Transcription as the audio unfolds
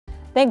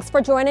Thanks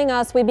for joining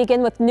us. We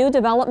begin with new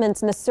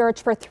developments in the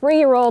search for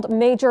 3-year-old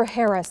Major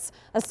Harris.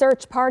 A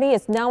search party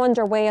is now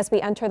underway as we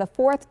enter the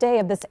 4th day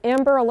of this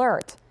Amber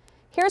Alert.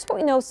 Here's what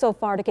we know so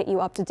far to get you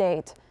up to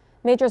date.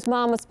 Major's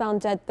mom was found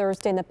dead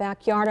Thursday in the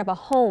backyard of a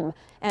home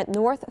at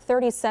North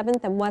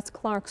 37th and West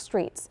Clark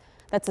Streets.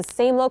 That's the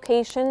same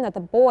location that the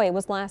boy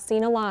was last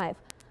seen alive.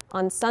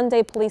 On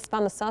Sunday, police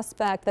found the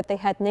suspect that they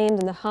had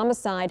named in the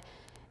homicide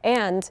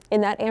and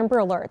in that Amber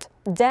Alert,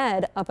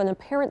 dead of an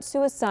apparent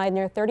suicide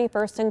near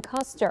 31st and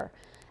Custer.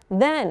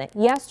 Then,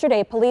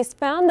 yesterday, police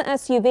found the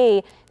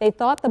SUV they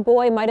thought the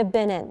boy might have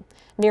been in,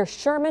 near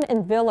Sherman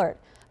and Villard,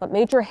 but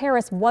Major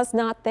Harris was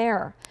not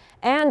there.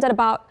 And at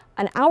about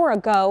an hour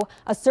ago,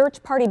 a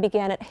search party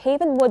began at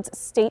Havenwoods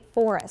State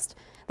Forest.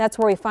 That's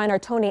where we find our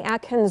Tony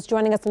Atkins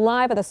joining us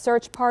live at the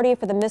search party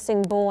for the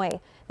missing boy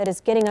that is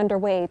getting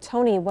underway.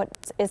 Tony,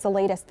 what is the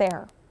latest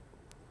there?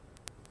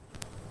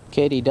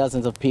 Katie,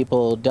 dozens of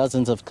people,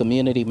 dozens of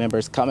community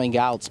members coming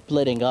out,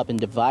 splitting up and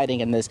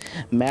dividing in this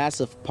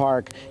massive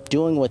park,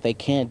 doing what they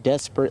can,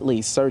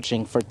 desperately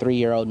searching for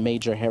 3-year-old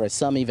Major Harris.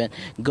 Some even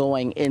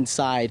going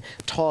inside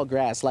tall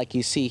grass like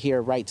you see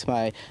here right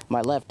to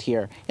my left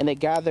here. And they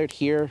gathered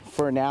here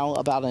for now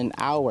about an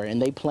hour,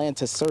 and they plan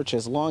to search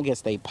as long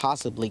as they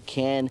possibly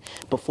can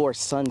before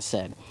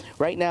sunset.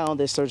 Right now,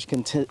 this search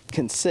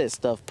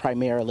consists of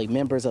primarily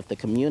members of the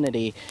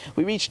community.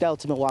 We reached out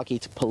to Milwaukee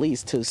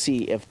Police to see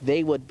if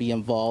they would be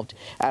involved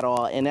at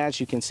all, and as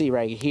you can see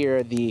right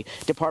here, the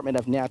Department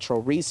of Natural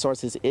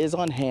Resources is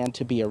on hand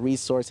to be a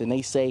resource, and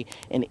they say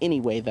in any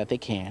way that they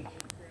can.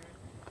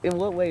 In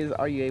what ways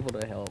are you able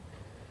to help?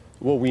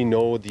 Well, we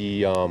know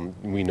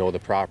the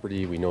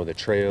property, we know the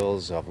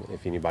trails.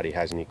 If anybody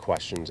has any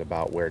questions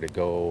about where to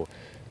go,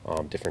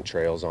 different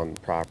trails on the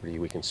property,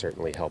 we can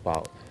certainly help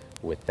out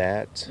with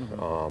that.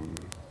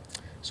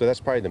 So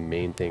that's probably the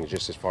main thing,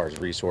 just as far as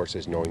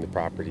resources, knowing the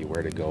property,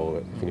 where to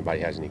go. If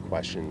anybody has any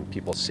question,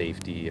 people's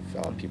safety,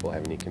 if people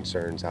have any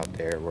concerns out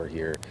there, we're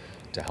here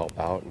to help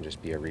out and just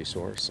be a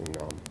resource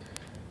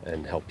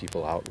and help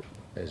people out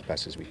as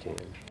best as we can.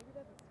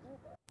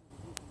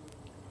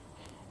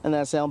 And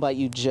that soundbite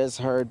you just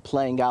heard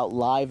playing out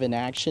live in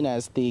action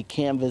as the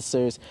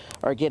canvassers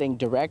are getting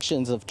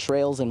directions of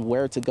trails and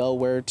where to go,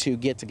 where to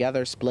get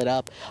together, split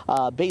up,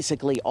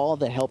 basically all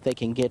the help they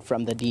can get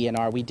from the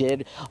DNR. We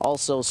did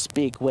also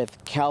speak with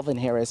Calvin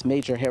Harris,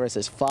 Major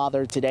Harris's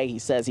father, today. He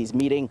says he's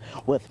meeting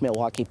with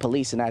Milwaukee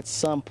Police, and at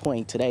some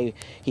point today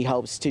he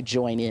hopes to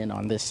join in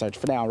on this search.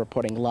 For now,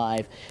 reporting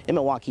live in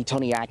Milwaukee,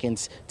 Tony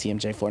Atkins,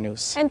 TMJ4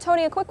 News. And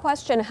Tony, a quick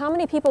question. How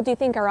many people do you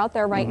think are out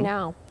there right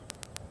now?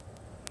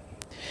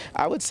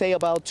 I would say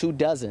about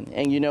 24.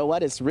 And you know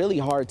what? It's really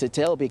hard to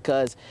tell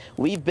because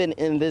we've been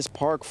in this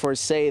park for,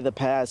 say, the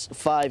past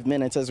 5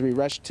 minutes as we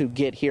rushed to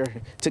get here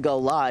to go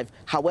live.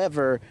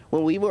 However,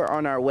 when we were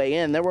on our way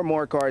in, there were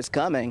more cars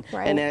coming.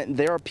 Right. And then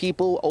there are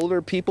people,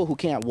 older people who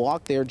can't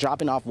walk. They're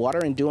dropping off water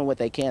and doing what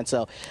they can.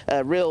 So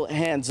a real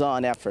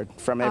hands-on effort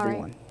from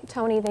everyone. Right.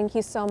 Tony, thank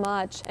you so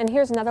much. And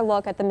here's another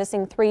look at the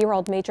missing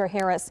 3-year-old Major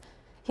Harris.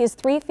 He is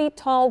 3 feet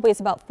tall, weighs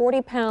about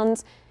 40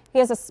 pounds. He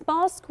has a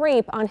small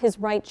scrape on his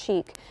right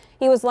cheek.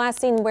 He was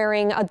last seen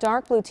wearing a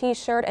dark blue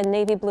t-shirt and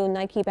navy blue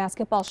Nike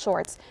basketball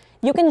shorts.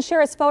 You can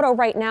share his photo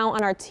right now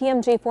on our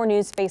TMJ4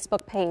 News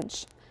Facebook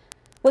page.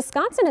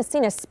 Wisconsin has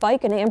seen a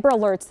spike in Amber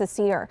Alerts this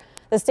year.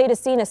 The state has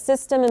seen a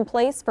system in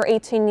place for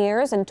 18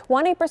 years, and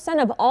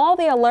 20% of all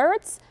the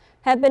alerts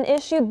have been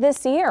issued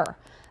this year.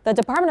 The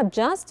Department of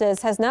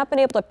Justice has not been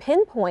able to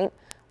pinpoint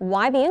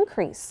why the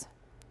increase.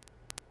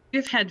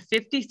 We've had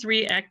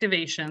 53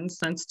 activations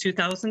since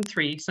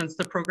 2003, since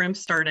the program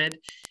started.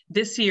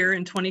 This year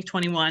in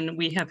 2021,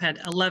 we have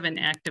had 11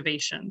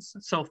 activations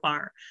so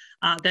far.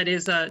 That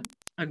is a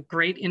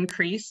great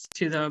increase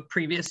to the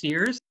previous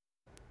years.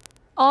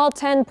 All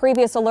 10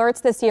 previous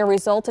alerts this year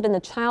resulted in the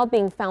child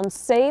being found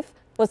safe.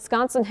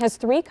 Wisconsin has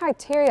 3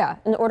 criteria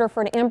in order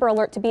for an Amber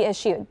Alert to be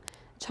issued.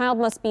 The child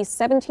must be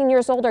 17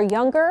 years old or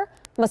younger,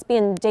 must be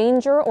in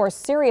danger or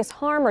serious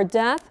harm or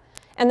death,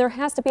 and there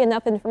has to be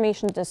enough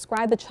information to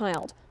describe the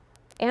child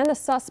and the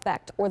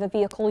suspect or the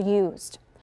vehicle used.